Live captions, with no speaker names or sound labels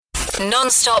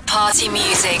Non-stop party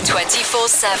music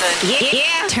 24/7.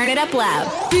 Yeah. Turn it up loud.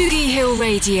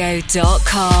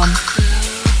 BoogieHillRadio.com.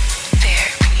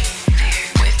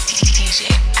 With DJ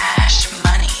AAsH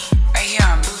Money. Right here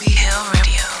on Boogie Hill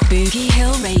Radio. Boogie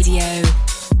Hill Radio.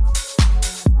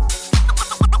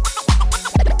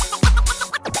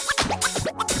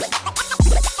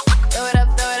 Throw it up,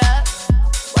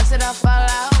 watch it all fall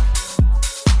out.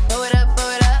 Throw it up,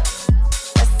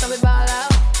 that's how we ball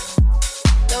out.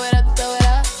 Throw it up,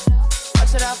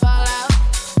 watch it all fall out.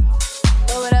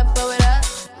 Throw it up,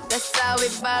 that's how we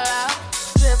ball out.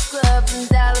 Strip clubs and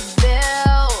dollar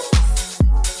bills.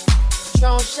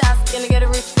 Patron shots, gonna get a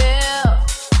refill.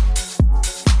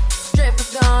 Strippers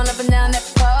going up and down that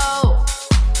pole.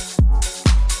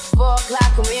 4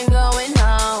 o'clock and we ain't going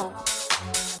home.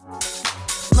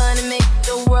 Money make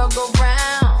the world go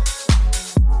round.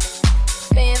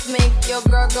 Bands make your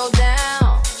girl go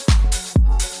down.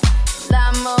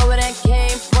 Lot more where that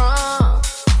came from.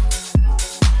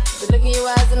 But look in your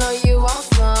eyes, I know you want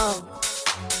some.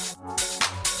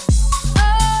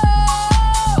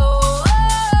 Oh,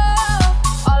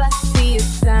 all I see is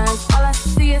signs. All I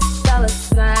see is dollar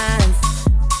signs.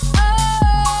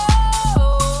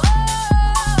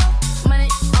 Money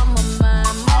on my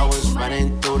mind. I was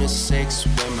running through the 6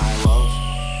 with my woes.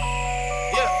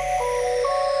 Yeah.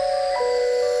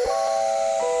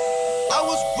 I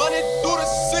was running through the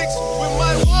 6 with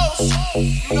my woes.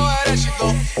 You know how that shit go.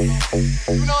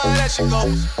 You know how that shit go.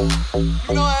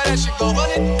 You know how that shit go.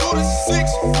 Running through the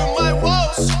 6 with my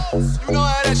woes. You know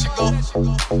how that shit go.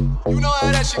 You know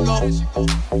how that shit go.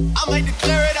 I might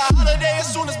declare it a holiday as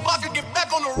soon as Baka get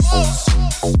back on the roads.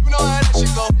 You know how that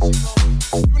shit go.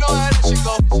 You know how that shit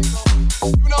go.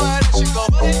 You know how that shit go.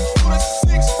 Running through the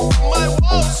 6 with my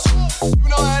woes. You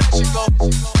know how that shit go.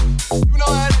 You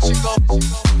know how that shit go.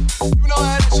 You know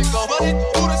how that shit go. Running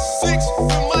through the 6 with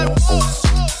my woes.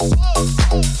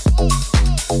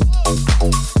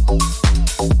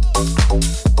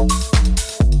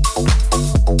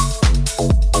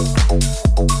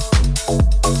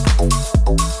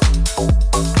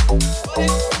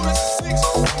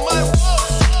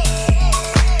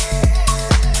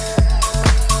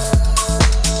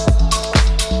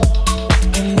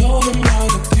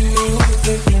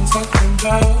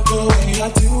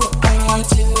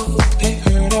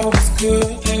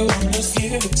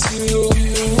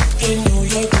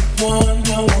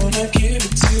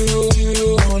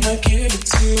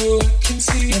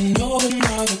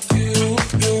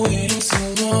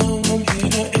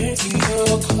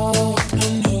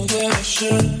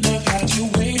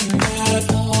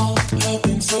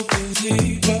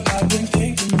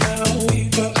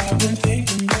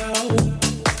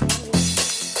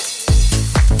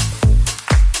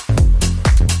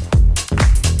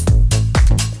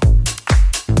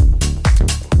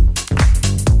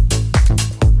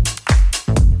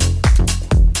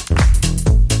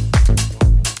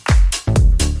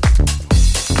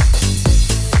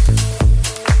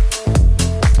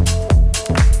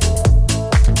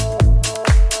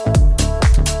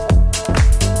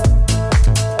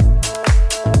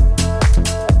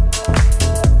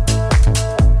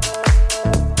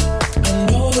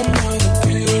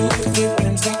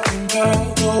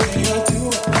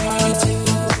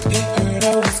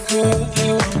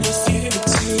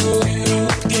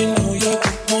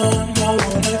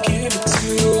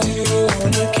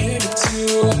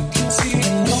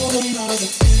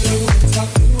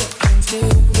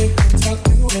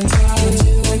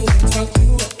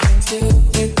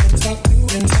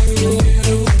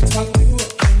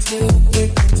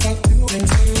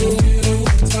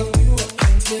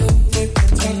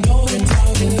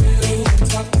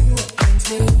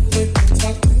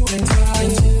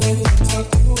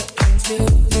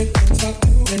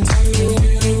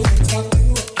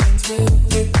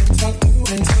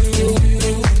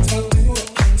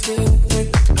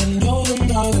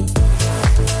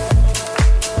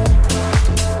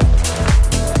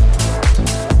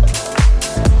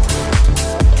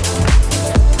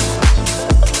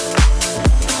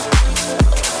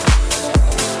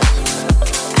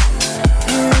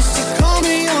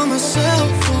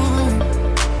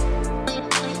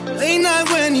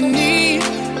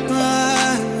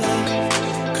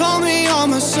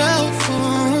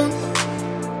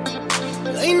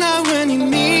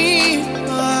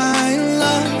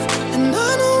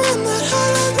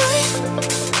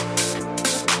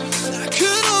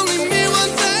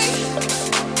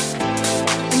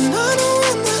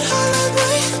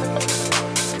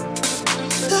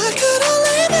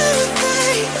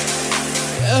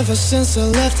 Ever since I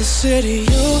left the city,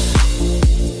 you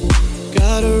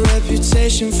got a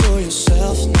reputation for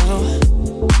yourself now.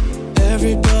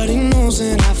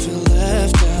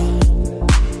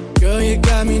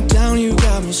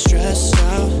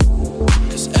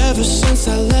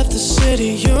 since I left the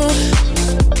city. You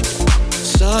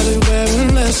started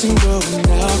wearing less and going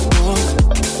out more.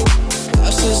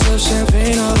 Glasses of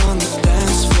champagne all on the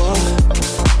dance floor,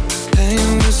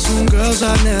 hanging with some girls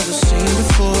I'd never seen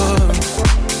before.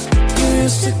 You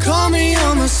used to call me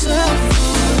on my cell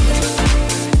phone,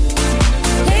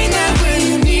 late night when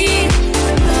you need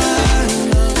my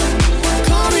love.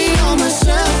 Call me on my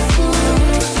cell phone,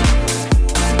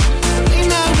 late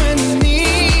night when you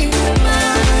need my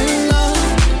love.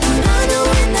 And I know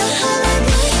in the hell I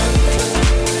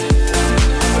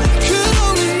could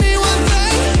only mean one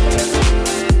thing.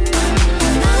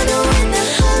 And I know in the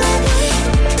hell I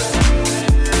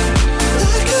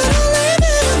could only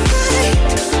mean one thing.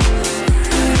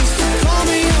 You used to call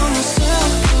me on my cell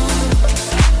phone.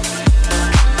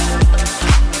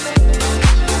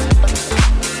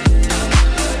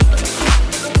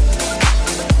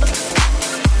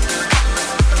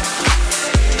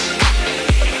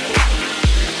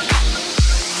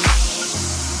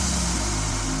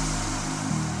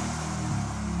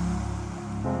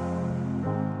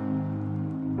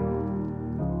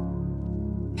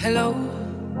 Hello,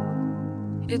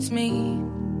 it's me.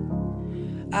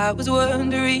 I was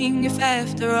wondering if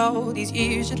after all these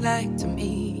years you'd like to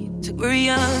meet. We're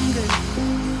younger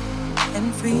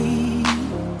and free.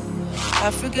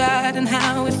 I've forgotten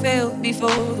how it felt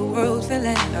before the world fell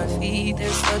at our feet.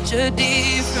 There's such a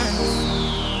difference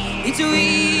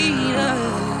between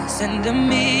us and a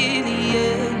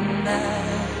million miles.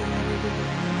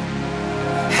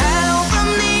 Hello from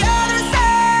the other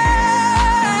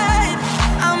side.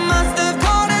 I must have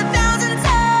called 1,000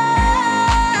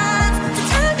 times to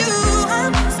tell you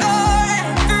I'm sorry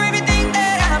for everything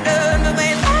that I've done. But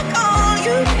when I call,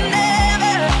 you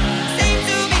never seem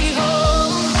to be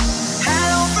home.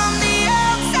 Hello from the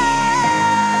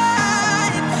outside.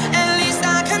 At least I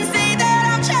can say that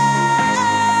I've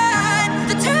tried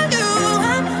to tell you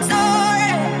I'm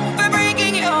sorry for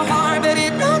breaking your heart. But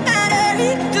it don't matter,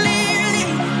 it clearly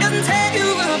doesn't tear you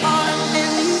apart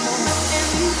anymore.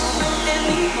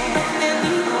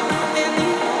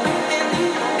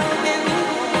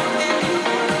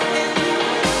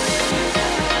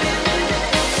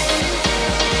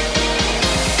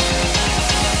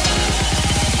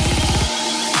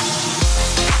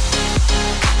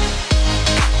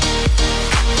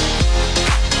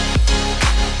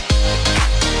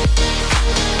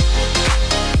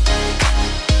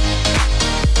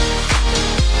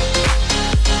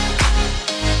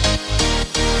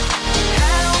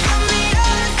 Hello from the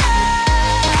other side.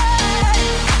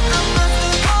 I must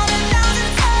have called 1,000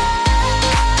 times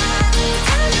to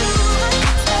tell you I'm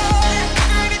sorry for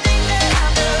everything that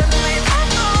I've done. But when I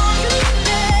call, you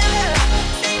never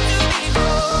seem to be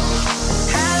home.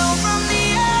 Hello from the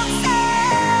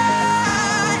outside.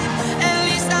 At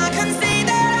least I can say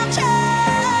that I've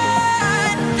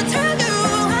tried to tell you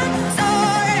I'm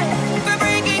sorry for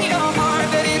breaking your heart.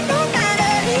 But it don't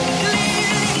matter, it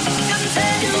clearly doesn't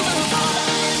tear you apart.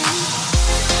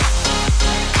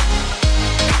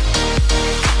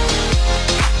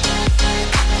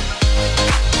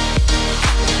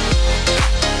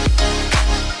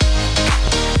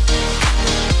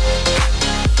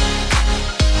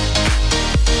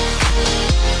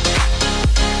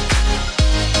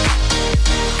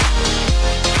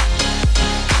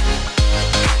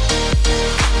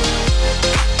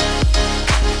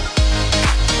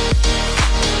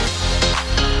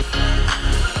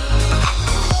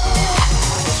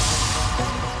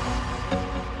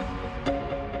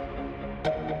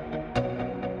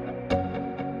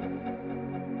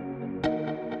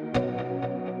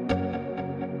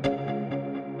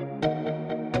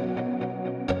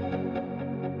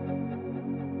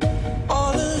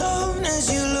 All alone as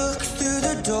you look through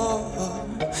the door,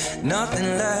 nothing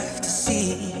left to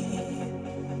see.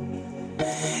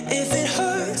 If it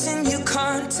hurts and you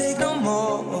can't take no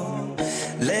more,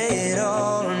 lay it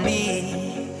all on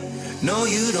me. No,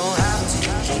 you don't have to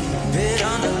keep it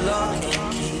under lock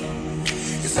and key,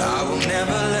 'cause I will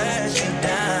never let you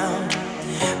down.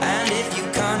 And if you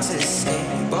can't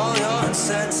escape all your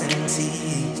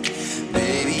uncertainties,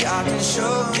 baby, I can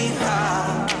show you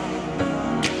how.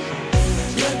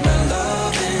 Let my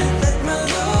love in,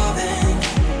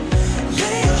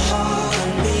 lay your heart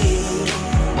on me.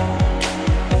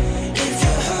 If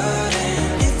you're hurting,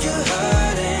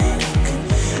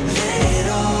 lay it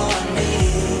all on me.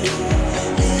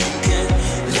 You can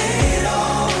lay it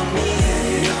all on me.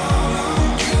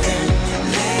 You can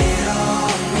lay it all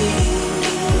on me.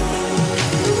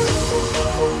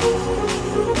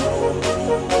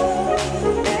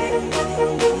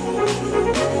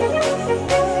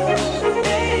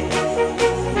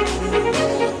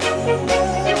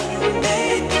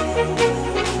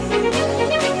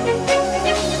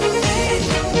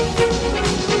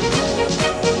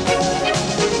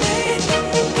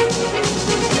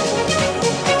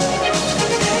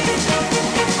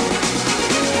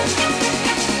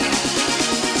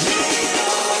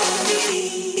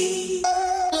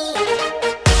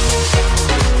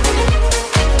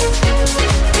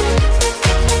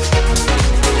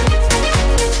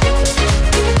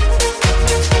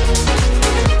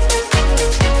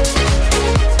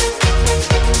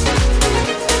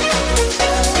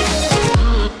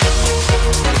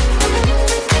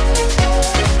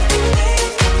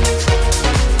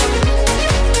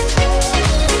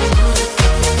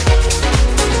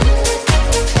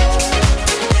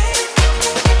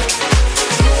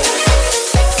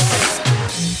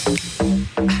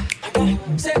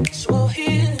 sexual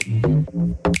healing.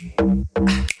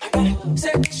 I got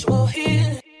sexual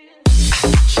healing.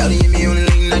 Shawty hit me on a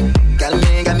late night. Got a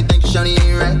man, got me thinking Shawty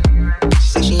ain't right. She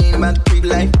say she ain't about the creep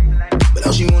life, but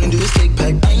all she wanna do is take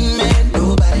pipe. I ain't mad at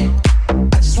nobody,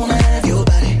 I just wanna have your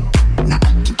body. Nah, I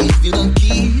can give you the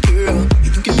key, girl.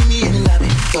 You can meet me in the lobby,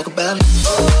 talk about it.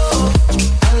 Oh,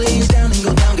 I'll lay you down and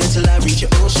go down, girl, till I reach your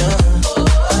ocean.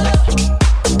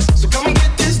 So come and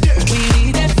get this dirt. When you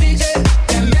need that fix,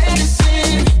 that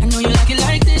medicine. I know you like it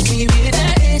like this. When you get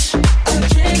that itch,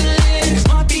 adrenaline,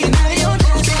 heart beating out of your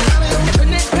chest. When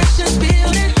that pressure's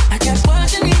building, I got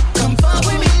what you need. Come fuck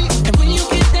with me. And when you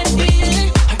get that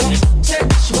feeling, I got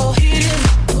sexual healing.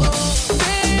 Oh,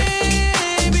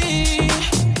 baby,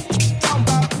 talk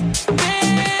about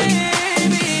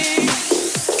baby.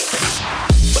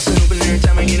 Bustin' open every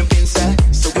time I get up inside.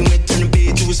 Soaking wet, turn the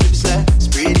bed to a slip and slide.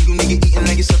 Spread eagle nigga eating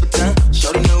like it's supper time.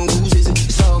 Shorty know who's is it,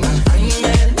 it's all mine. I ain't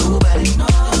mad at nobody,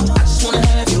 I just wanna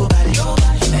have your body.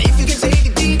 Now if you can take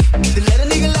it deep, then let a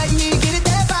nigga like me get it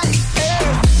that body.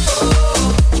 Yeah.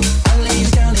 Oh, I'll lay you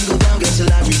down and go down, girl,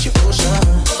 till I reach your ocean.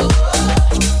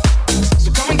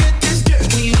 So come and get this dirt.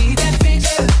 When you need that fix,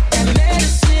 that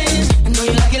medicine. I know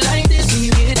you like it like this. When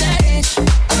you get that itch,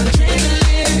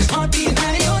 adrenaline, heart beating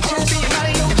out of your chest.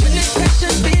 When that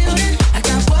pressure's building, I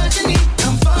got what you need.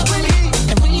 Come fuck with me.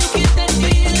 And when you get that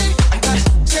feeling, I got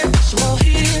sexual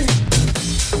healing.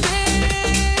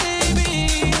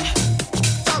 Baby,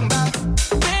 Talking about,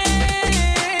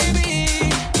 baby,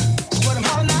 that's what I'm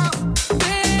holding out.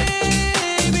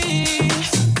 baby,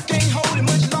 Can't hold it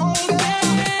much longer.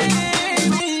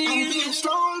 I'm feeling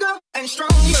stronger and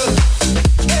stronger.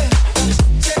 Yeah.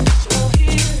 sexual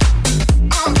healing.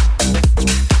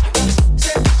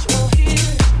 Sexual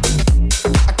healing.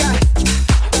 I got it.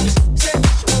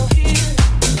 Sexual healing.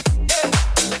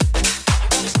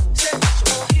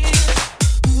 Sexual healing.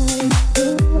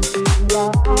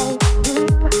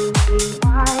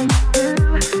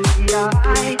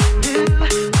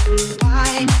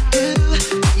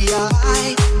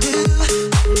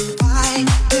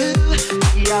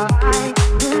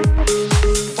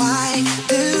 Why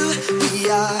do we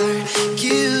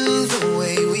argue the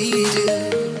way we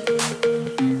do?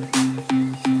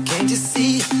 Can't you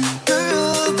see,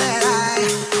 girl, that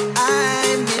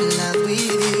I'm in love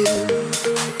with you?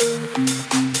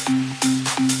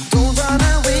 Don't run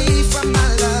away from my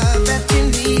love that you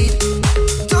need.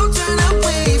 Don't turn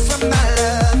away from my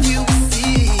love, you will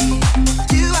see.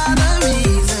 You are the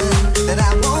reason that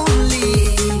I won't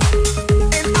leave.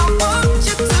 And I want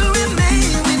you to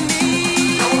remain with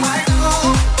me. No, I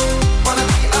don't wanna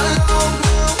be alone,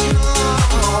 no, no.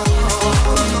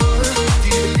 Do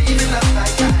you believe in love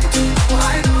like I do? No,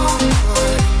 I don't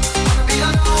wanna be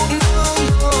alone, no,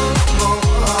 no,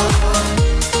 no.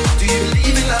 Do you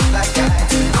believe in love like I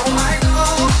do? No, I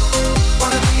don't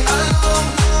wanna be alone,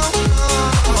 no,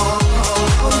 no,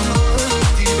 no.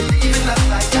 Do you believe in love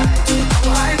like I do?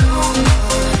 No, I don't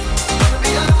wanna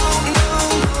be alone, no,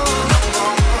 no,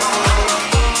 no.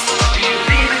 Do you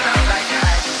believe in love like I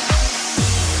do?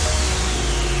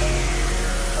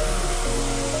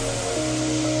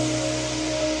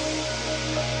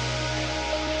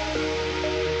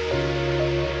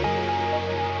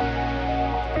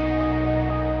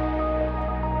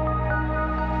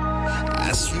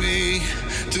 Ask me,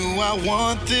 do I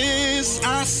want this?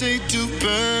 I say, do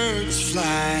birds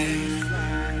fly?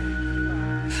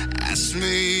 Ask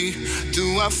me,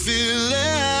 do I feel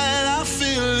it? I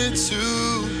feel it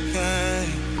too.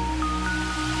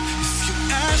 If you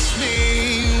ask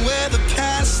me where the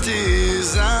past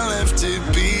is, I left it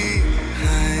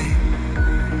behind.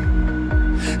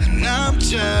 And I'm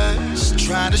just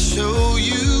trying to show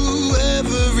you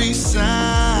every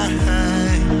sign.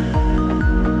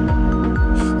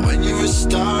 When you're a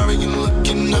star and you're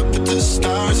looking up at the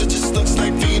stars, it just looks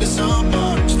like Venus on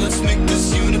Mars. Let's make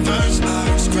this universe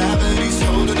ours. Gravity's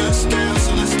holding us down,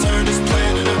 so let's turn this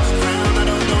planet around. I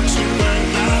don't know what you worry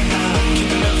about now.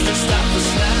 Keep nothing stop us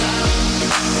now.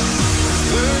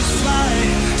 Birds fly,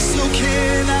 so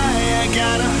can I. I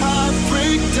got a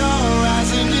heartbreak dawn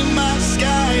rising in my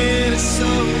sky, and it's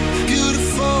so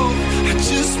beautiful. I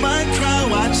just might cry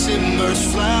watching birds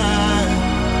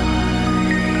fly.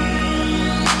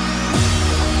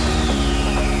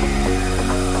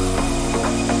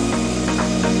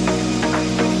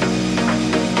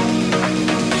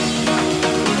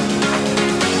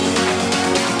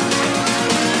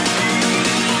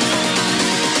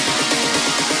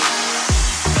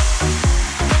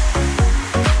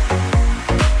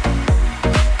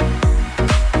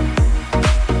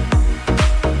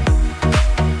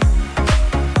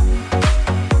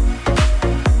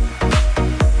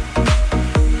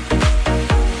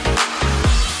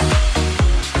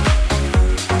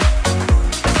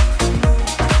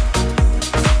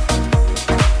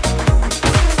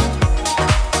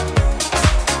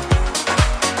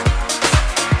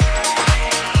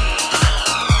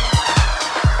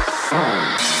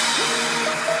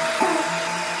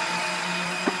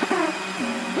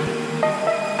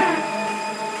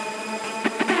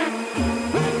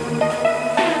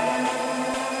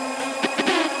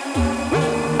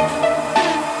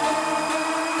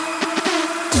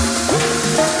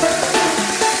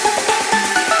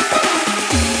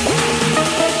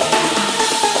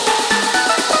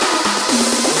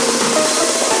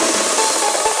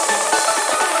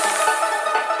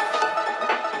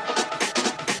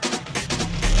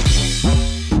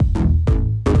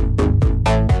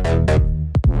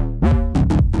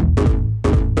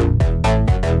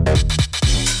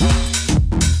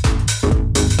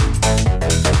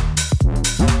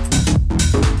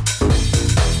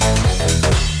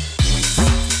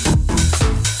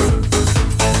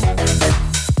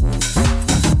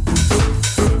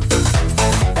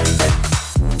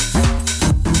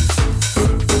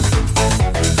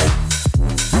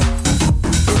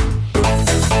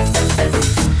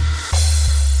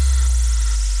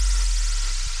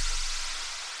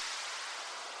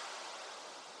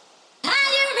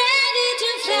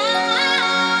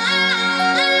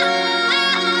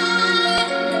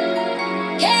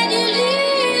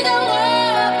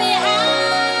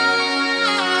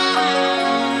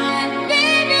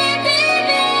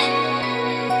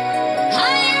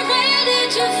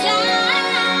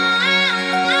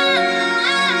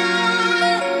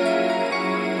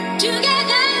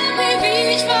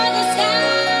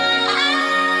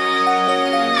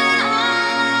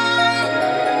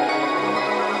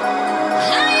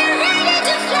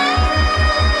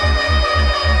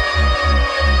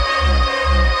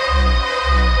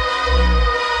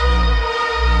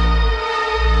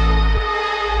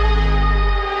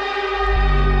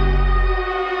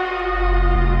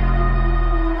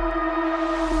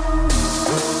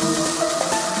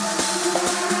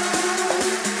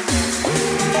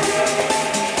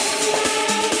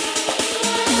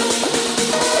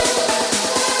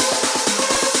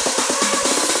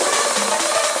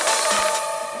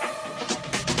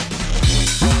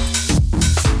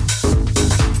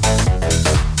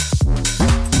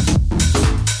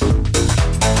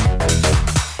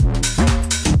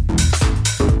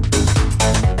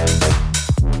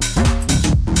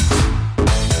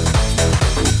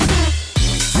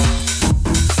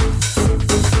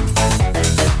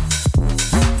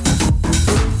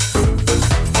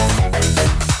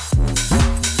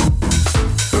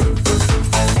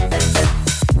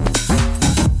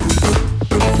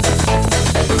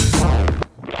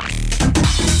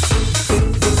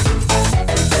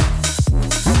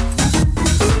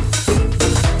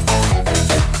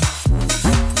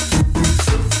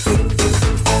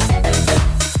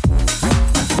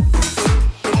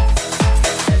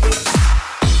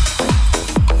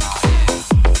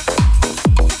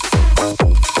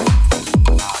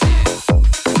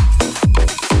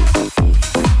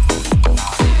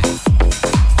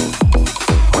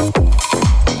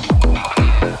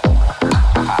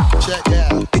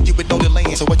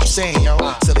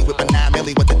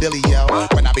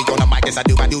 Yes, I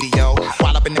do my duty, yo.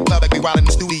 While up in the club, like we wild in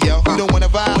the studio. You don't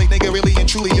wanna violate, nigga, really and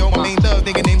truly, yo. My main love,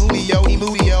 nigga named Julio, he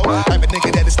moody, yo. Type of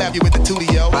nigga that'll stab you with the tootie,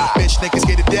 yo. Bitch, niggas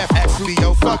get to death, act fruity,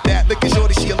 yo. Fuck that, look at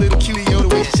shorty, she a little cutie, yo. The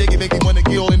way she shake it make me wanna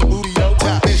get all in the booty, yo.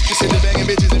 Top bitch, just in the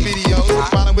banging bitches and videos.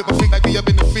 Smiling with my freak like we up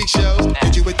in the freak shows.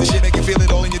 Hit you with the shit, make you feel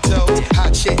it all in your toes.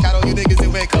 Hot shit, got all you niggas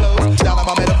in wear clothes. Style on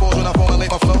my metaphors when I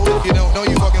formulate my flow. If you don't know,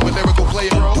 you fucking with lyrical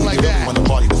player roles like that. You wanna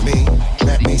party with me?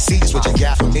 Let me see just what you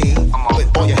got for me.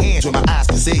 Put all your hands where my eyes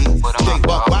can see. Straight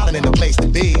buck wildin' in the place to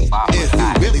be. If you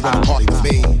really wanna party with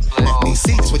me, let me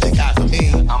see just what you got for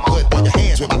me. Put all your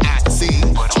hands where my eyes can see.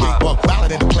 Straight buck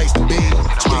wildin' in the place to be.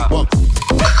 Straight buck.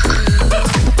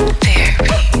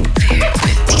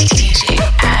 With DJ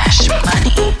Ash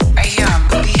Money, right here on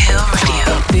Boogie Hill Radio.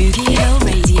 Boogie Hill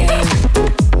Radio.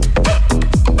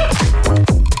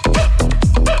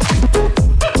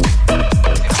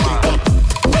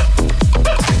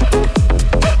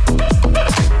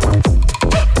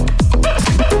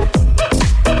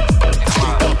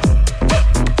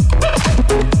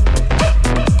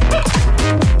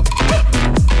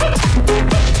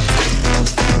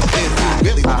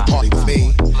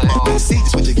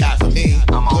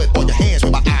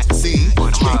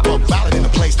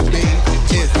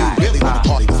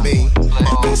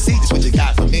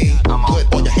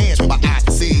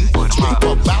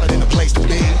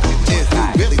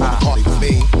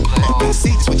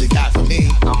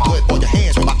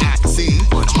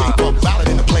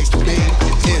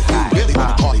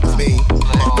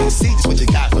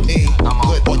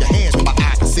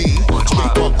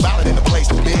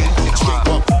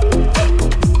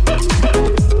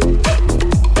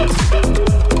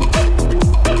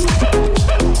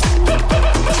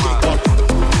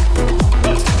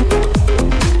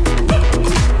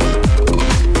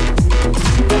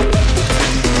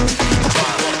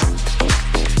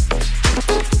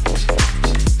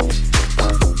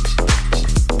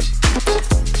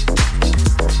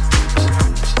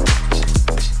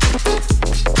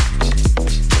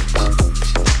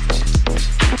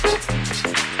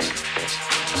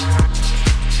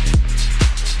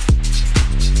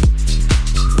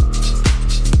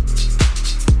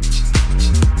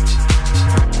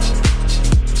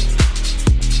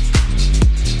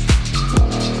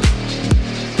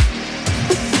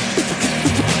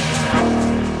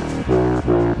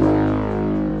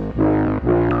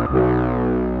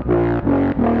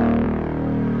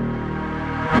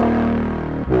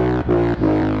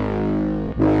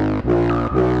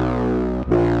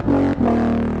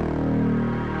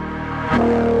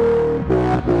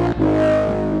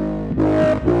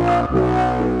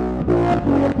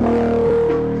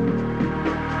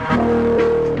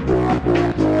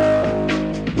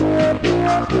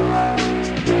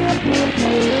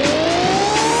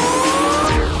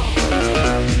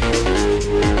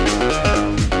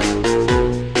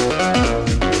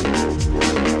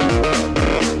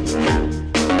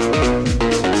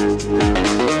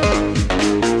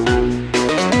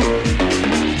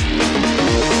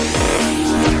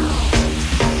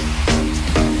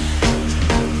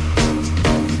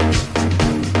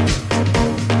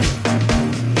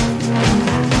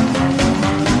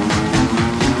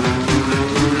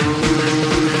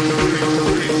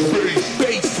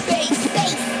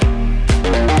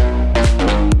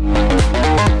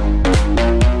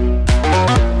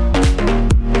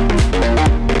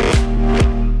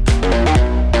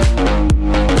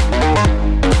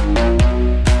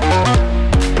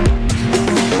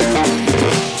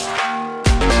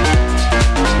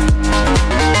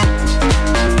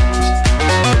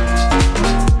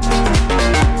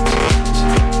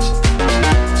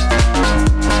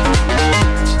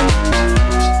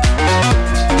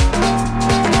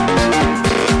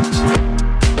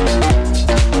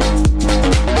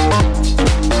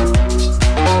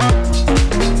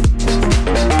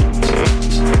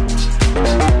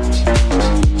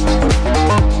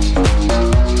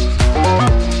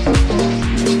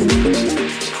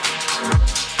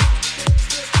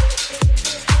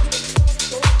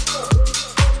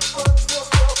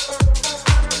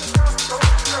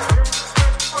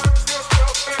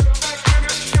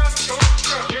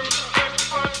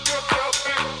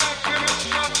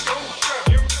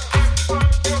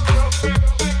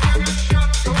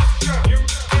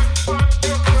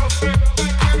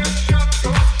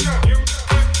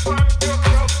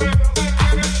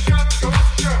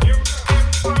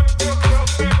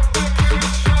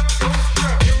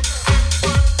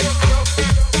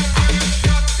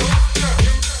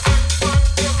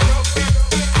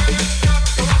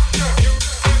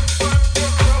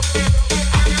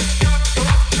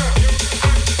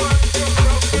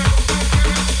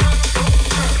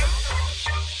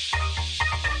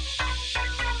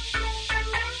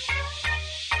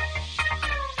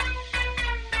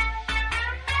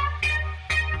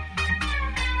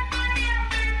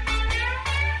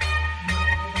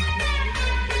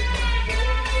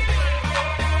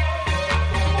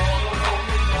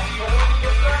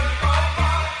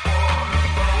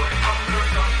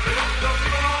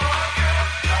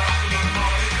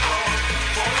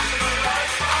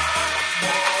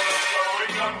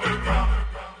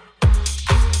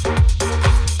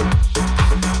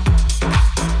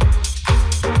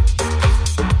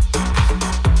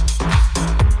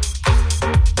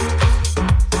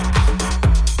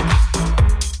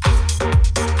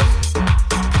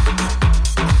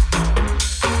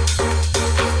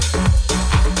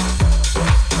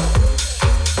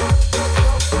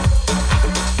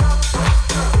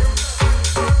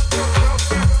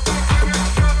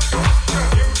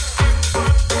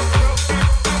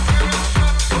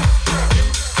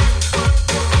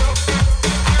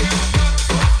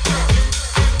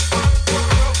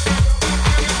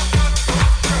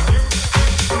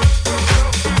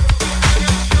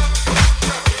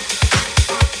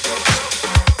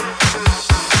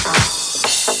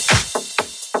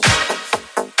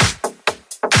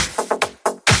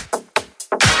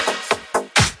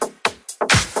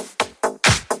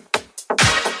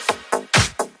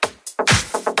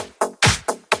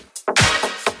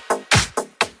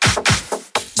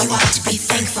 be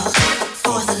thankful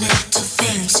for the little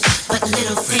things, but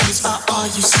little things are all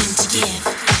you seem to give.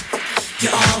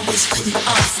 You're always putting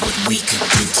off what we could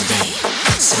do today.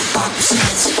 So Barbara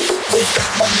says, we've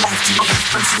got one life to live.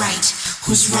 Who's right?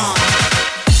 Who's wrong?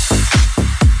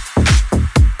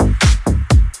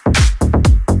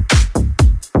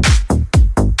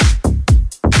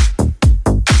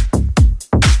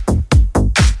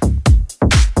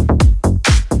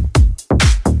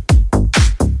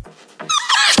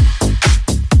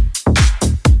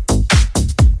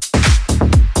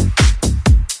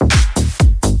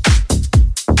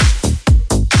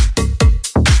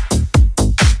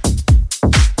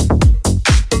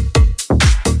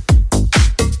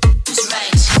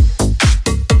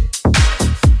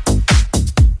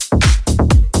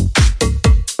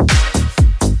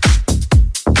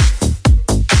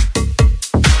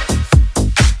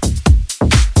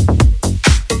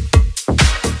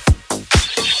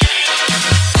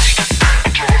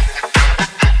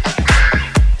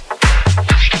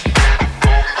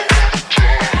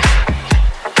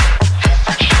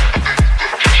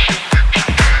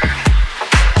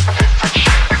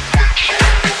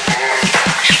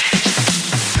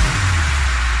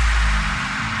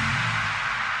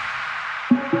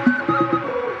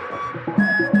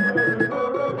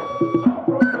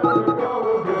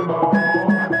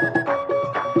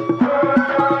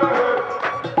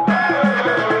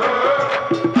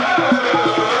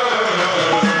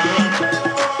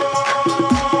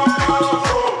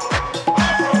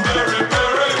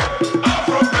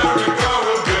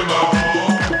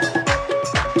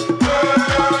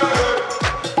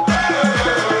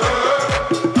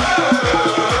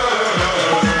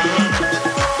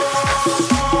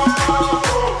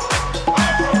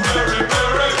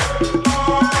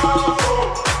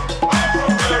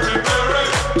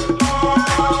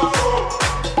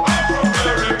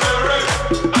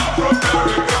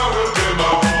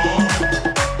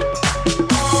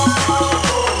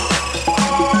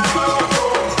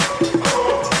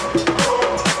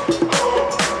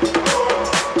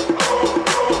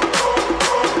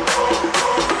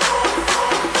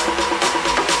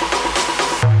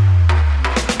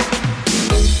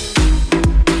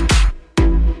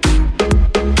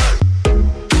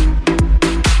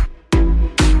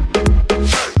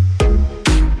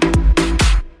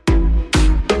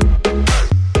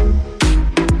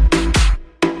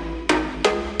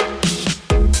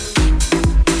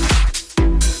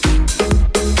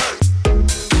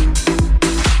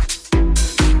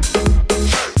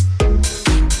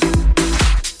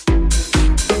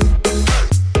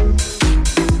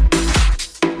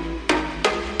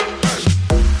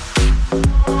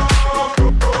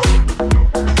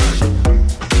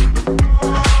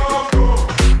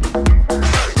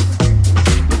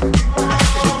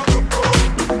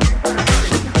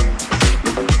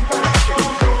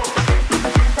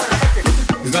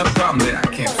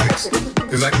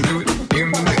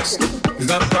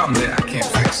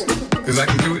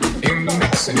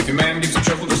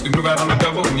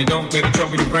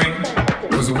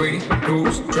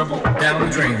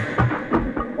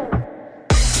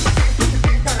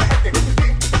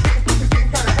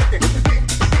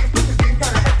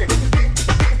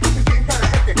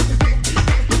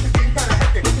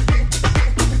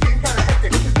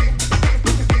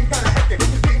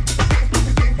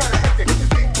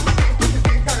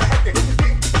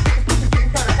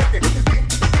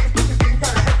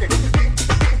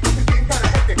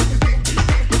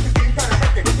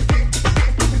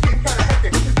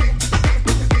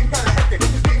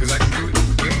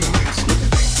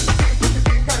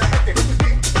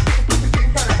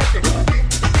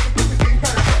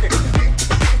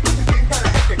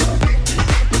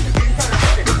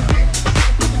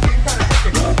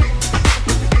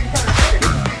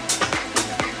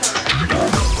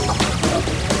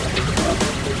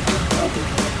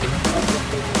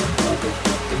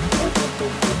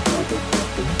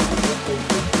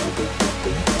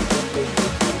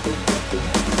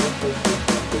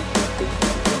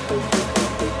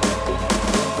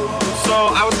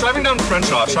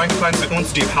 Trying to find the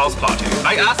Un's deep house party.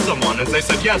 I asked someone and they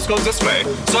said, yes, go this way.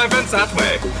 So I went that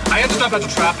way. I ended up at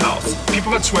a trap house.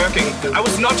 People were twerking. I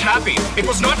was not happy. It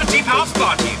was not a deep house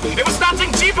party. There was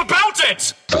nothing deep about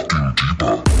it!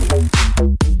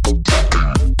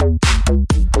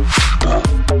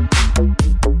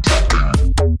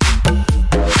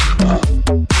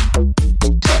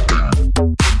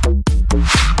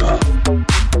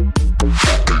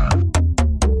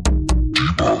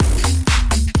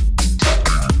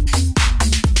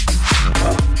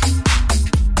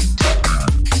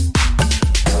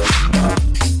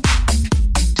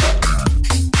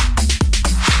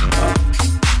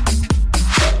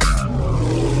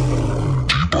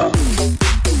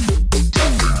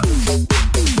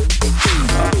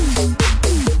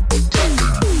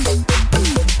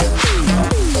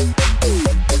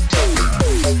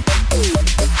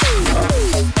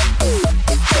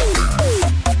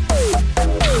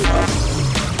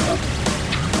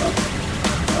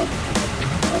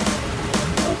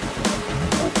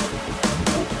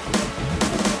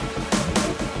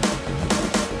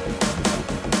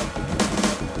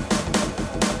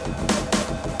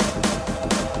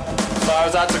 I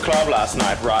was at the club last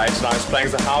night, right? And I was playing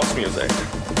the house music.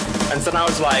 And then I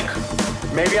was like,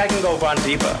 maybe I can go one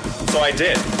deeper. So I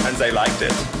did, and they liked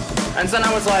it. And then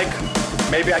I was like,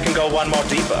 maybe I can go one more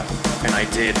deeper. And I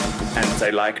did, and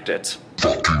they liked it.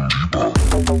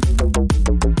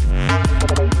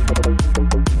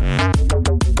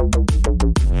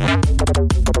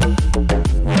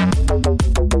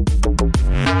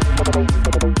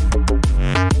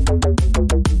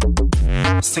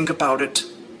 Think about it.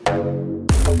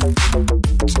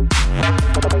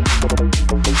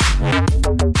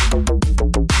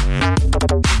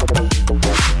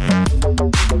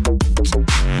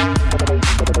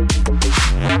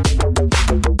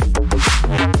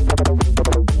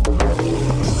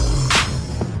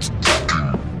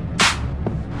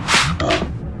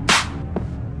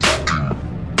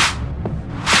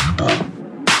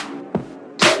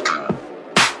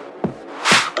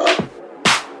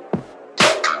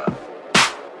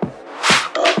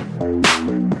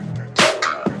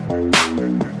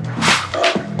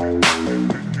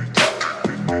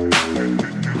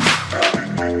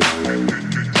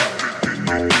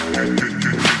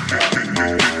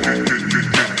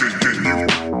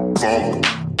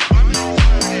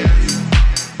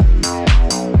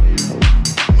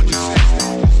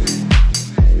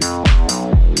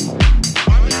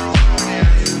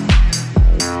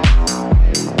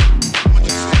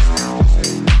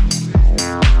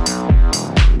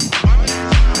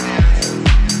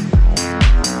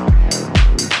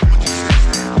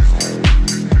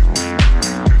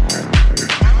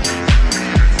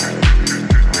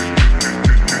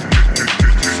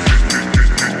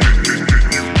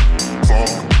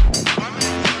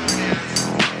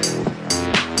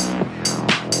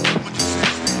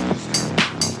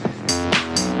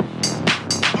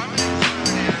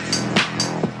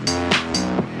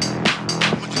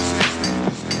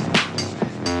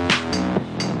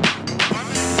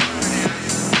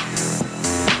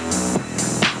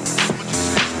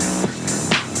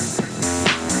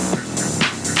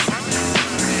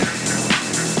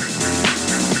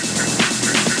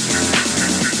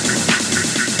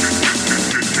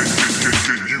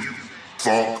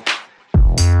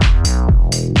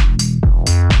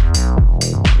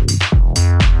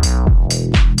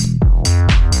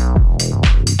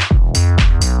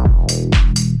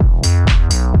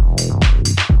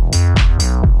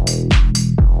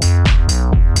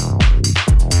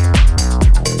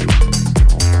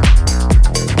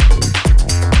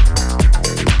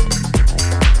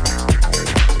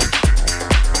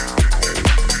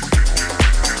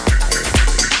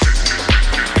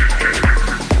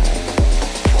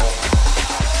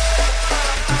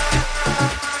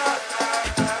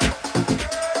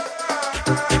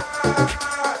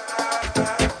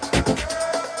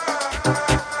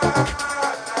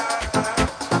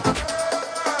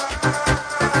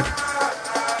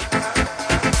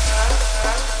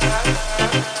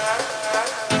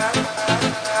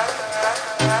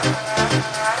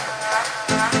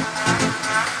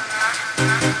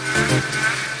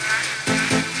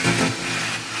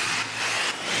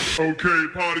 Okay,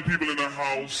 party people in the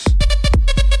house.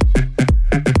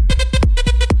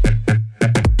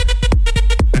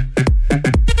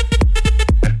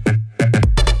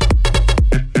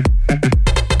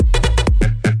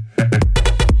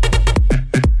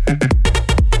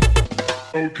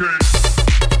 Okay.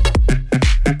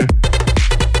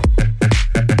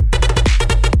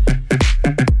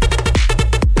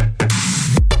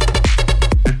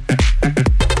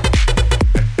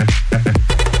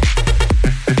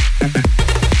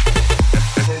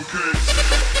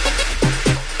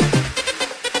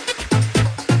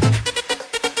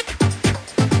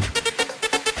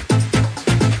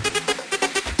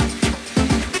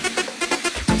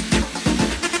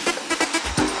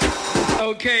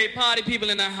 Okay, party people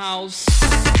in the house.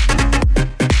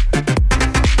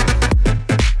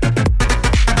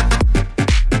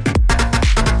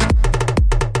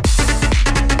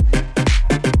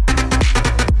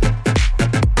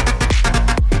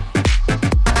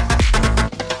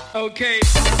 Okay.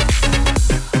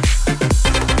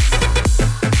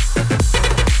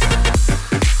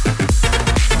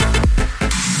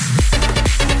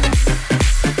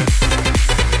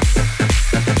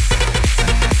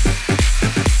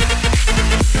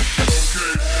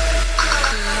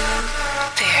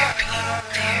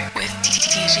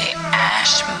 DJ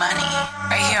AAsH Money,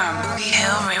 right here on Boogie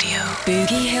Hill Radio.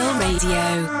 Boogie Hill Radio.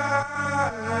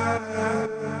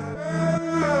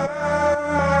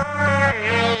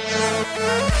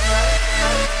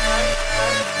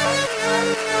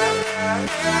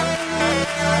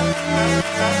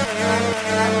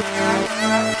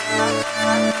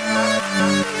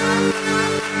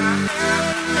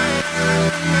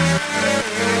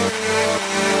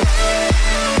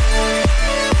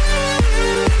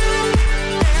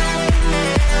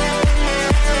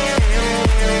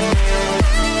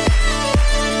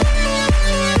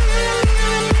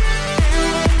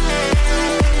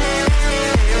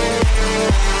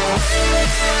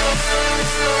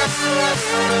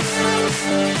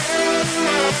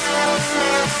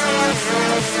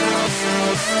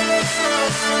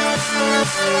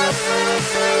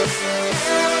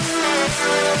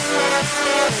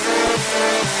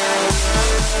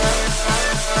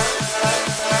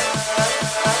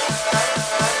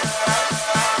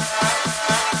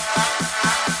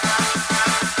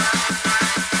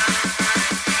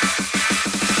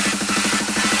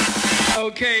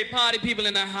 Okay, party people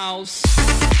in the house.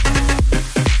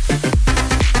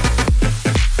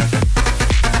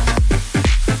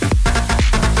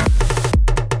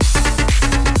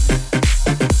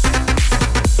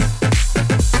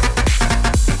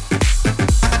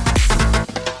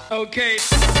 Okay.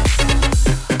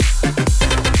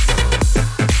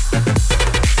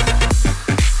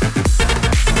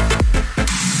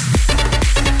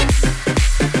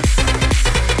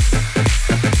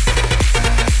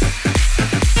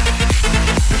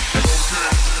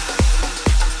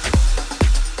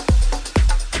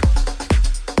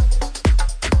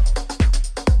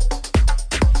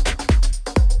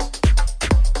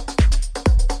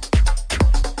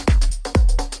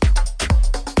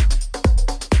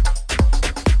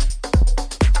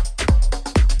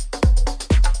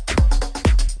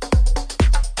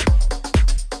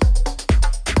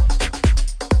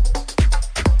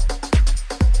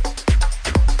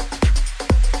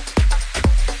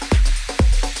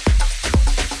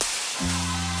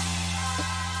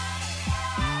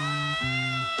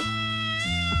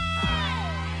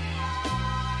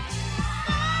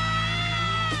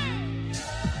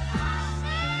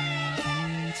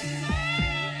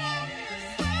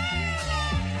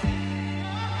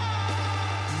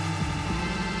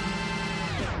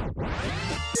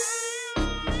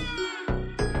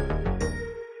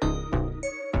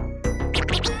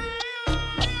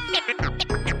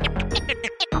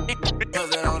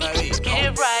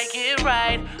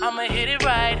 I'ma hit it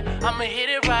right, I'ma hit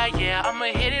it right, yeah, I'ma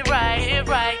hit it right, hit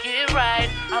right, get right,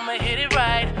 I'ma hit it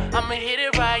right, I'ma hit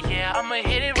it right, yeah, I'ma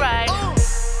hit it right.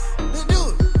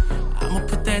 I'ma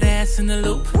put that ass in the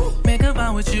loop, make a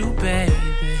bond with you, baby.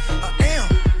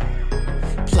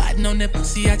 Plotting on that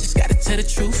pussy, I just gotta tell the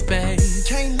truth, babe.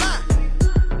 Can't lie.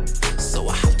 So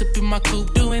I hopped up in my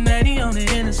coupe, doing 90 on the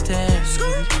interstate.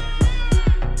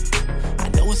 I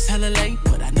know it's hella late,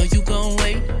 but I know you gon'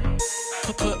 wait.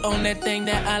 Put on that thing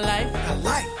that I like.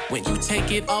 When you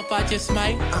take it off, I just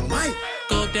might.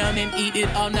 Go down and eat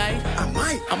it all night.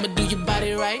 I'ma do your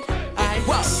body right.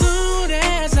 Soon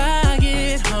as I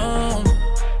get home,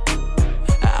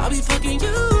 I'll be fucking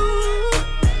you.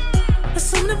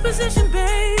 Assume the position,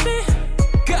 baby.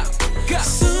 Go.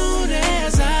 Soon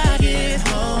as I get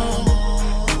home,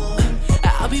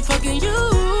 I'll be fucking you.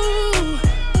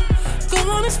 Go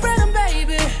on and spread them,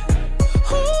 baby.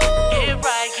 Get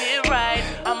right,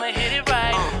 I'ma hit it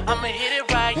right, I'ma hit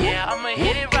it right, yeah, I'ma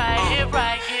hit it right, get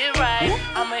right,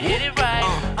 I'ma hit it right,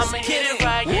 I'ma hit it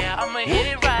right, yeah, I'ma hit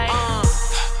it right.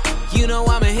 You know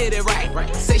I'ma hit it right.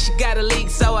 Say she got a leak,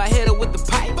 so I hit her with the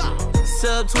pipe.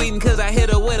 Subtweeting cause I hit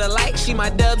her with a like. She my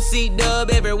dub C dub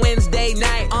every Wednesday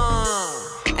night.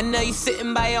 I know you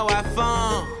sitting by your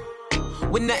iPhone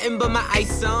with nothing but my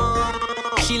ice on.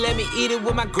 She let me eat it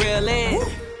with my grill in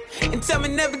and tell me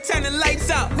never turn the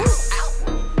lights off.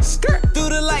 Skirt through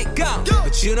the light, go.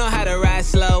 But you know how to ride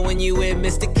slow when you with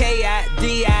Mr.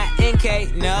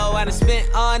 K-I-D-I-N-K. No, I done spent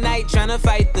all night tryna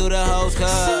fight through the whole club.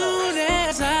 Soon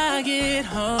as I get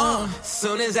home,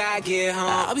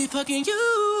 I'll be fucking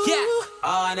you. Yeah,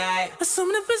 all night.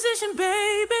 Assume the position,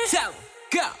 baby. Tell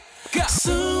go.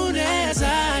 Soon as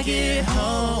I get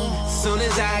home,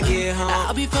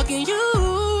 I'll be fucking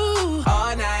you.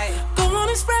 All night. Go on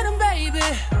and spread them, baby.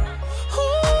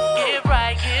 Get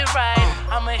right,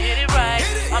 I'ma hit it right,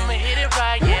 I'ma hit it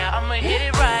right, yeah, I'ma hit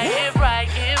it right, get right,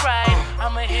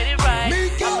 I'ma hit it right,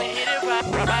 I'ma hit it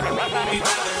right.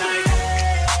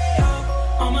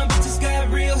 All my bitches got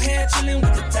real hair, chillin'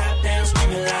 with the top down,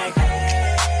 screaming like,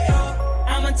 hey,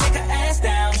 I'ma take her ass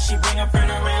down, she bring her friend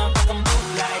around, fuck 'em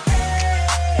both like, hey,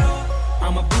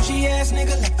 I'm a bougie ass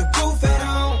nigga, like the roof at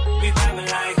home, we vibing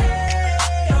like,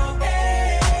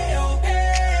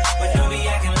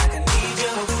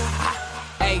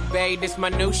 babe, this my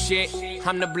new shit.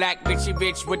 I'm the black bitchy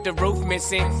bitch with the roof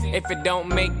missing. If it don't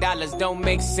make dollars, don't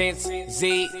make sense.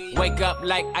 Z, wake up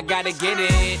like I gotta get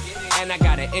it. And I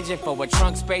got an engine for a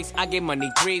trunk space. I get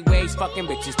money 3 ways, fucking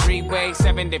bitches 3 ways.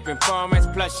 7 different formats,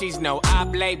 plus she's no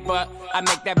oblate. But I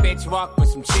make that bitch walk with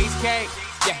some cheesecake.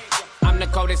 Yeah. I'm the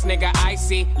coldest nigga I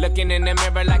see. Looking in the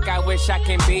mirror like I wish I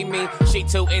can be me. She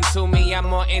too into me, I'm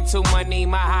more into money.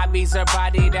 My hobby's her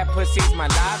body, that pussy's my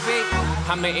lobby.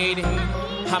 I'ma eat it.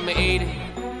 I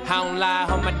don't lie,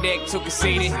 on my dick, too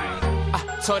conceited. I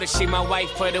told her she my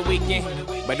wife for the weekend.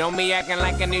 But don't be acting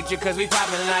like I need you, cause we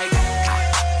poppin' like,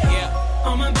 yeah.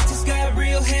 All my bitches got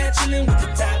real hair, chillin' with the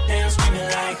top down, screaming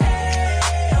like, hey,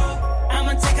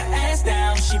 I'ma take her ass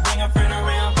down, she bring her friend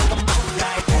around, fuck 'em both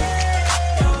like, hey,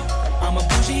 I'm a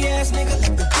bougie ass nigga,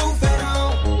 like the roof at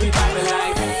home, we poppin'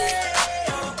 like,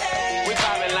 we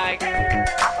poppin' like.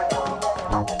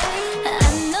 I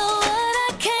know what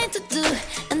I came to do.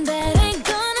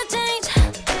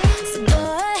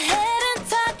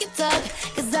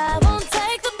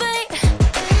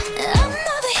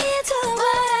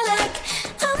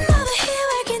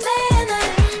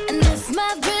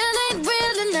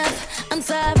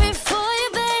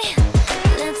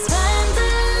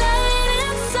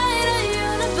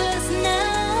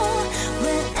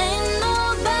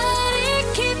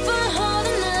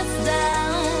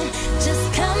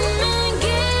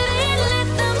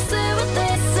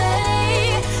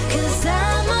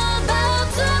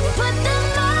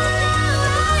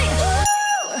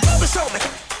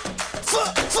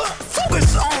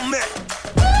 Focus on me.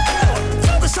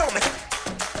 Focus on me.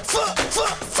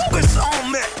 Focus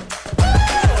on me.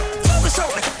 Focus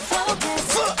on me.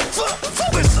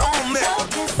 Focus on me.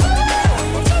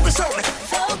 Focus on me.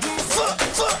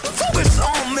 Focus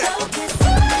on me.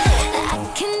 I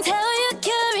can tell you're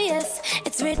curious.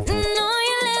 It's written on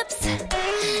your lips.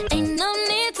 Ain't no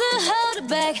need to hold it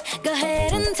back. Go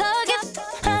ahead and talk it.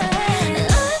 I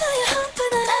know you're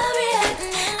hoping that I'll react.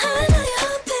 I know you're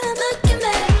hoping I'm looking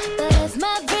back. But if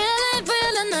my real ain't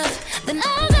real enough, then I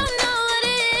don't know what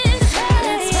is.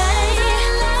 Let's find a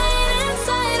light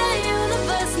inside our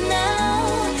universe now.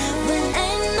 When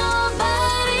ain't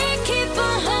nobody keep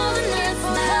on holding us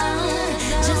down.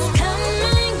 Just come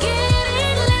and get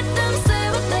it. Let them say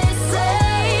what they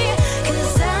say.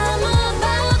 'Cause I'm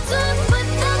about to put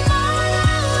them all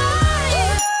on you.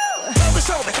 Focus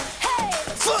on me.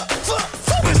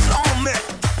 Focus on me.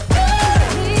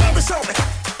 Focus on me.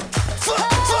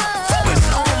 Focus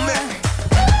on me.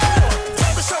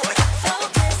 Focus on me. Focus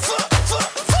on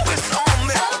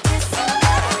me.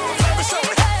 Focus on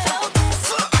me.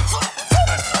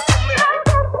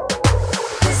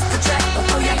 This the track, but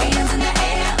throw your hands in the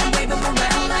air and wave them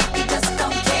around like you just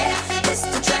don't care. This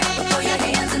the track, but throw your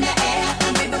hands in the air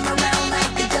and wave them around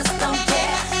like you just don't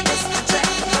care. This the track,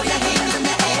 but throw your hands in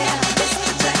the air. This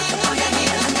the track, but throw your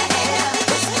hands in the air.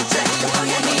 This the track, but throw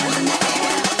your hands in the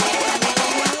air.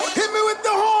 Hit me with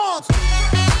the horns.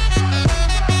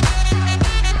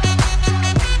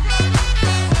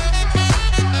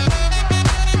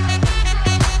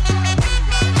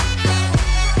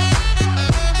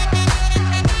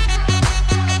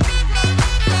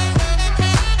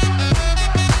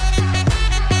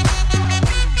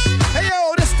 Hey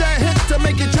yo, this that hit to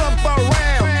make you jump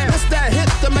around. This that hit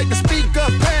to make the speaker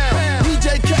pound.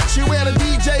 DJ catch you wear the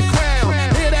DJ crown.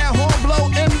 Hear that horn blow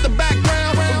in the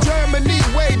background. From Germany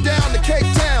way down to Cape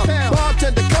Town.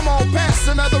 Bartender, come on, pass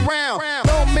another round.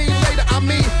 Don't mean later, I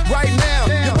mean right now.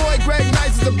 Your boy Greg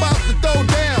Nice is about to throw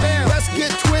down. Let's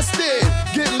get twisted,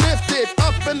 get lifted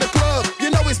up in the club. You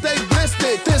know we stay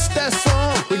blistered. This that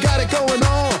song, we got it going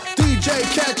on. DJ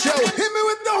catch yo, hit me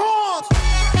with the horns.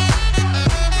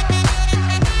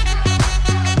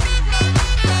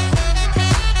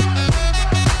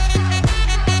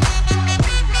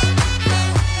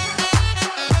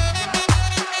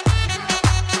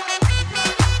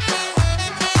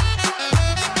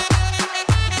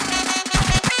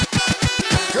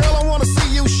 Girl, I wanna see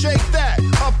you shake that.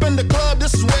 Up in the club,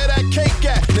 this is where that cake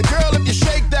at. The girl, if you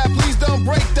shake that, please don't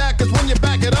break that. 'Cause when you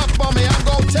back it up on me, I'm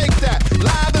gon' take that.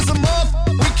 Live as a month,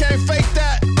 we can't fake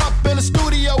that. Up in the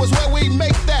studio is where we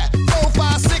make that. 4,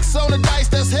 5, 6 on the dice,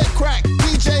 that's head crack.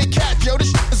 DJ Cat, yo, this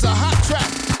shit is a hot track.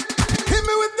 Hit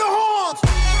me with the horns.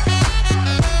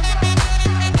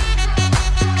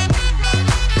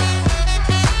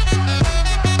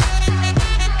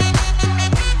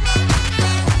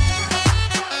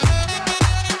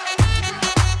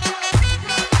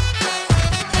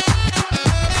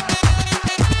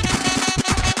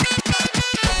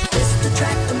 This the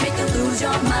track that make you lose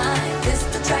your mind. This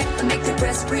the track that make you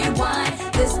press rewind.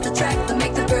 This the track that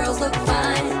make the girls look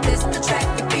fine. This the track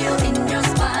you feel in your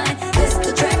spine. This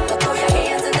the track that throw your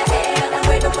hands in the air and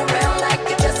wave them around like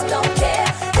you just don't care.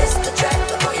 This the track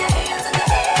that throw your hands in the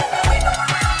air and wave them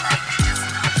around like you just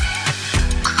don't care.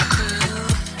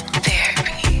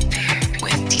 Therapy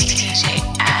with DJ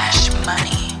Ash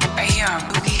Money. Right here on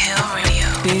Boogie Hill Radio.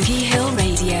 Boogie Hill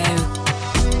Radio.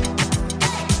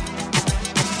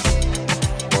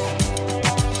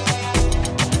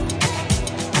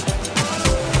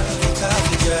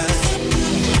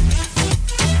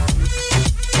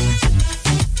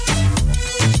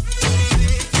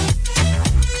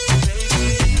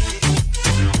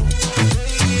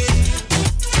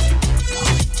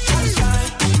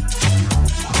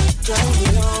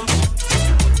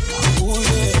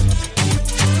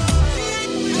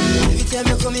 Every time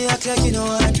you come here, act like you know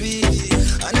what I do.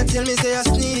 And I tell me, say I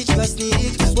sneak, you a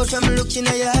sneak. But from looking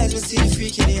at your eyes, me see the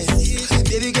freakiness.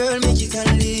 Baby girl, make it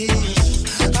unleash.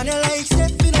 And I like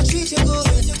step in a treat you good.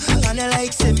 And I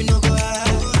like step me no go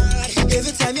hard.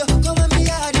 Every time you come on me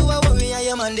yard, you a worry, I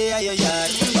am on the your yard.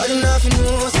 Body nothing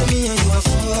knows, say me and you a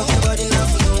fuck. Body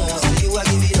nothing knows, say you a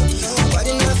give it up.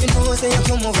 Body nothing knows, say you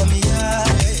come over me yard.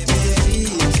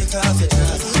 Baby, take off your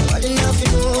dress. Body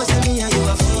nothing knows, say me and you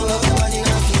a fuck. Body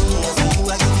nothing knows, say you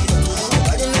a give it up.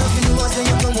 Body nothing knows, say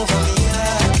you come over me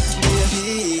yard.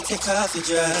 Baby, take off your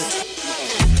dress.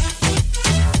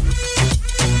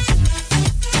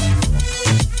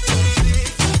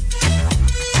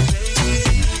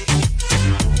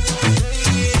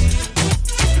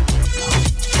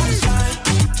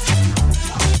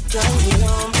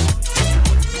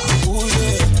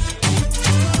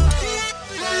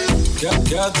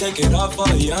 Girl, take it off for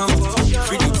a young.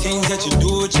 Freaky things that you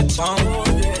do with your tongue.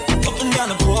 Up and down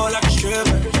the pole like a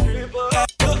stripper.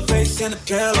 Up face in the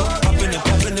pillow. Up in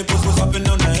the pussy, hopping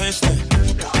on the handstand.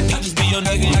 I just be your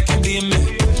nigga, I can be a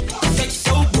man. Sex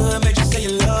so good, make you say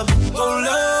you love me. Oh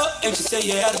love, make you say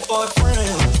you had a boyfriend.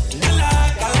 And I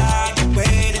like the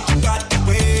way that you got the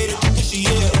way that you push it.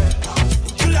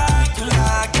 You like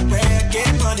the way I get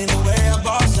money, the way I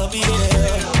boss up,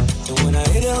 yeah. And when I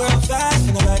hit it real fast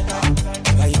in the back,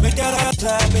 how you make that ass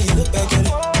clap and you look back at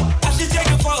it. I should take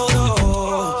a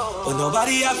photo, but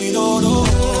nobody happy, no.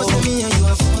 Say me and you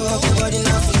are fuck, nobody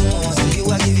nothing more. So you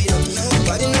are give it up.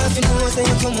 Nobody nothing more, say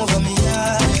you come over me,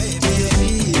 yeah.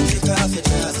 Baby, take off your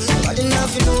dress. Nobody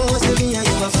nothing more, say me and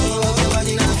you are fuck.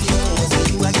 Nobody nothing more, say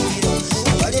you are give it up.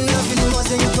 Nobody nothing more,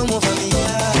 say you come over me,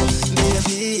 yeah.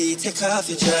 Baby, take off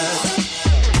your dress.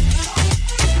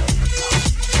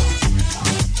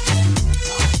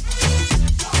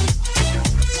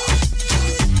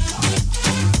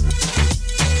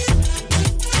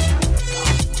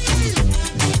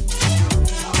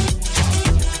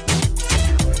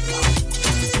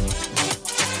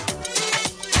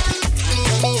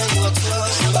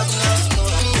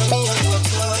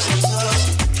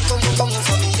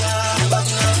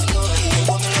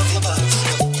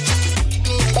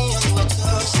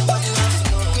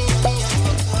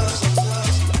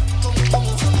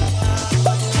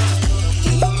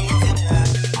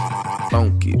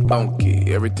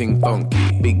 Funky, everything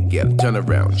funky. Big girl, turn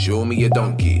around, show me a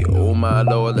donkey. Oh my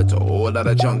lord, that's a whole lot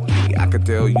of junkie. I can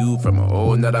tell you from a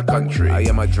whole nother country. I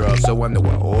am a drug, so I know a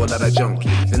whole lot of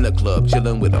junkies. In the club,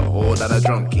 chillin' with a whole lot of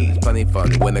drunkies. Plenty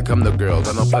fun when it come to girls,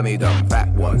 I know plenty dumb. Fat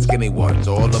ones, skinny ones,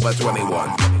 all over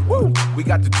 21. Woo! We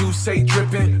got the Douce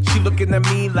drippin'. She looking at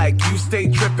me like you stay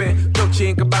trippin'. Dolce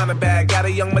and Gabbana bag, got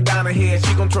a young Madonna here.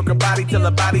 She gon' twerk her body till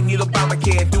her body need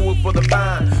Obamacare. Do it for the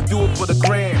vine, do it for the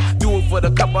gram, do it for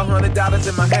the couple $100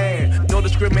 in my hand. No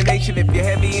discrimination if you're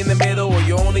heavy in the middle or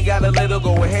you only got a little.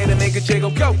 Go ahead and make a jiggle,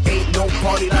 go. Ain't no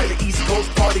party like the East Coast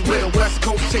party with a West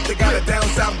Coast chick that got a down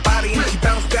south body and she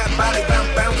bounce that body,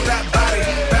 bounce that body,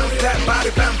 bounce that body,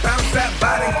 bounce that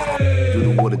body. Do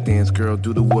the water dance, girl,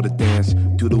 do the water dance.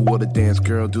 Do the water dance,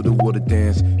 girl, do the water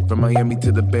dance. From Miami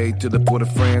to the Bay to the Port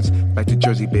of France, back to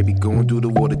Jersey, baby, go and do the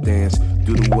water dance.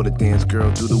 Do the water dance,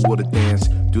 girl, do the water dance.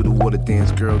 Do the water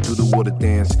dance, girl, do the water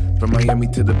dance. From Miami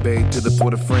to the Bay to the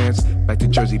Port of France, back to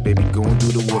Jersey, baby, go and do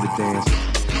the water dance.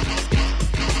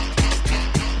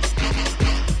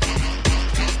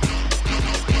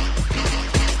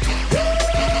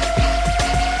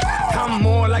 I'm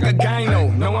more like a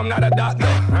gyno. No, I'm not a doctor.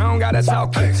 I don't gotta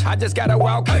talk it. I just gotta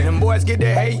walk it. Them boys get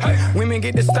the hate, women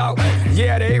get the stalk.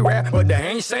 Yeah, they rap, but they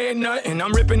ain't saying nothing.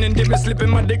 I'm ripping and dipping, slipping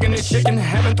my dick in this chicken.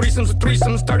 Having threesomes with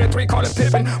threesomes, 33, call it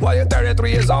pippin'. While you're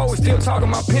 33 years old, still talking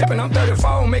about pimping. I'm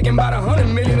 34, making about 100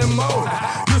 million and more.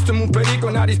 Used to move perico,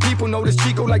 now these people know this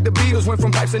Chico like the Beatles. Went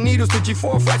from pipes and needles to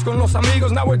G4 flights con los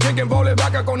amigos. Now we're drinking vole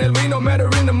vaca con el vino. Met her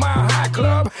in the Mile High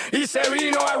Club. He said,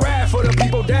 you know, I rap for the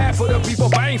people, die for the people,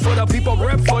 bang for the people,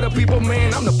 rep for the people,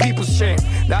 man. I'm the people's champ.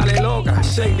 Dale loca,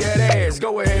 shake that ass.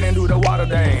 Go ahead and do the water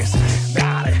dance.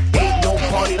 Got it. Ain't no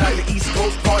party like the East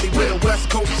Coast party with a West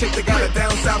Coast chick that got a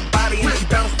down south body and she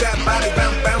bounce that body,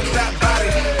 bounce that body,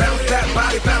 bounce that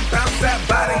body, bounce that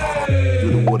body.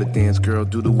 Do the water dance, girl,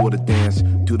 do the water dance.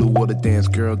 Do the water dance,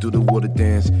 girl, do the water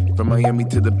dance. From Miami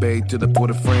to the Bay to the Port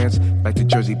of France, back to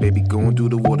Jersey, baby, go and do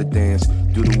the water dance.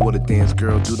 Do the water dance,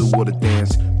 girl, do the water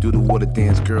dance. Do the water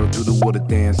dance, girl, do the water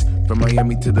dance. From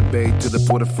Miami to the Bay to the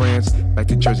Port of France, back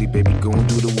to Jersey, baby, go and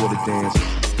do the water dance.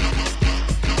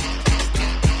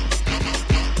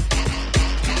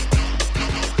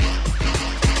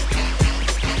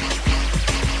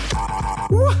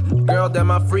 Girl, damn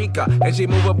my freaka, and she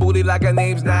move her booty like her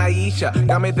name's Naisha.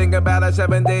 Got me thinking about her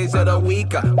 7 days of the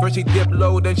week. First she dip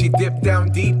low, then she dip down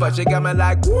deeper. She got me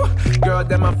like, woo, girl,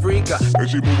 damn my freaka, and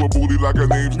she move her booty like her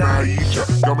name's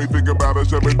Naisha. Got me thinking about her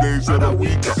 7 days of the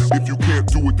week. If you can't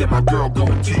do it, then my girl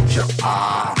gon' teach ya.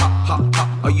 Ha ha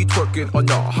ha, are you twerking or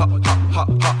no? Ha ha ha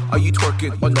ha, are you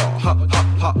twerking or no? Ha ha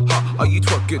ha ha, are you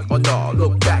twerking or no?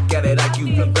 Look back at it like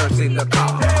you reversing the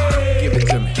car. Give it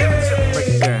to me, break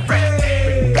it down.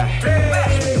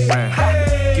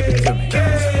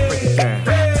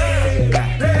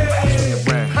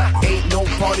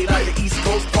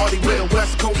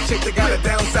 Chick that got a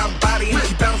down south body and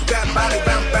she bounce that body,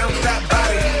 bounce that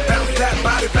body, bounce that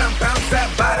body, bounce that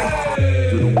body.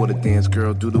 Do the water dance,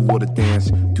 girl, do the water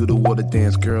dance. Do the water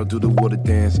dance, girl, do the water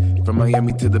dance. From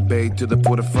Miami to the Bay to the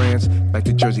Port of France, back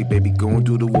to Jersey, baby, go and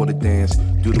do the water dance.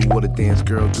 Do the water dance,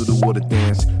 girl, do the water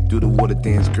dance. Do the water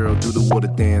dance, girl, do the water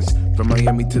dance. From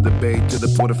Miami to the Bay to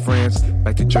the Port of France,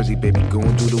 back to Jersey, baby, go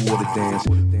and do the water dance.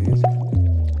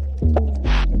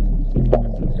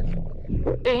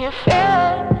 Do you feel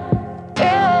it?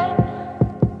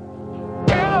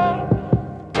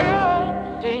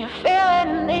 Do you feel it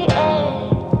in the air?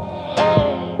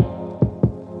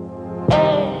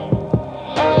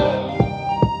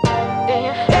 Do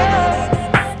you feel it?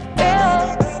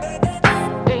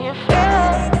 Do you feel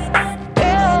it?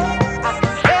 I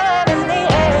can feel it in the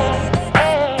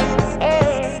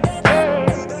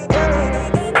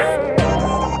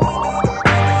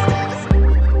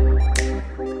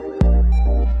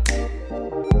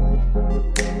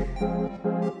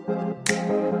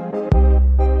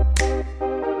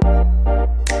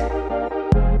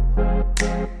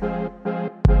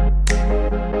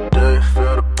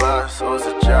Or is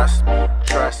it just me?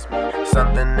 Trust me,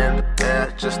 something in the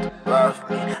air just above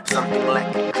me. Something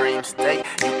like a dream state,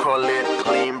 you call it a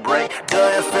clean break. Do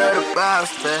you feel the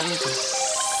vibes, baby?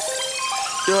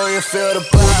 Do you feel the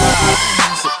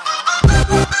vibes?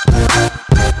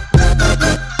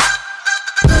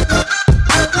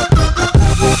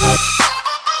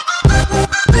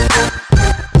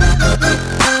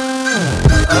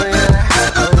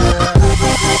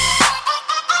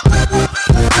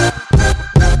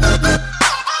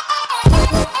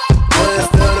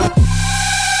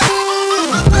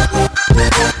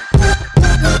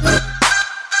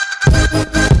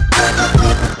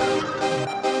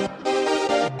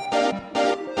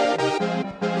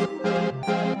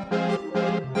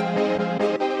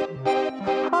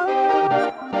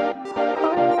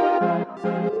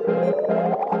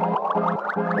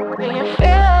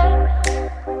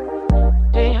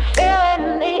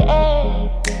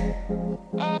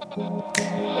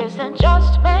 Isn't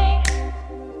just me.